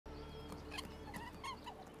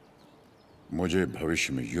मुझे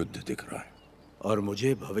भविष्य में युद्ध दिख रहा है और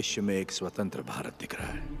मुझे भविष्य में एक स्वतंत्र भारत दिख रहा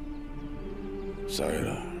है।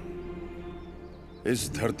 सायरा, इस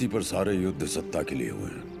धरती पर सारे युद्ध सत्ता के लिए हुए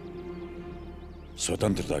हैं।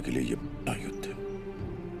 स्वतंत्रता के लिए यह बड़ा युद्ध है।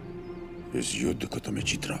 इस युद्ध को तुम्हें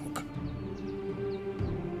जीतना होगा।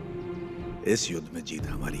 इस युद्ध में जीत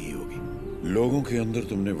हमारी ही होगी। लोगों के अंदर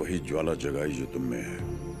तुमने वही ज्वाला जगाई जो तुम में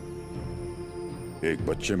है। एक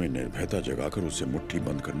बच्चे में निर्भयता जगाकर उसे मुट्ठी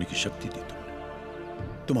बंद करने की शक्ति दी तुमने।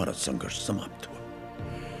 तुम्हारा संघर्ष समाप्त हुआ।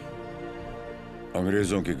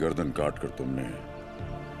 अंग्रेजों की गर्दन काटकर तुमने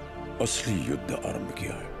असली युद्ध आरंभ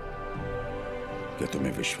किया है। क्या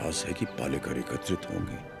तुम्हें विश्वास है कि पालेकर एकत्रित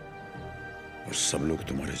होंगे और सब लोग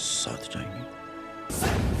तुम्हारे साथ जाएंगे?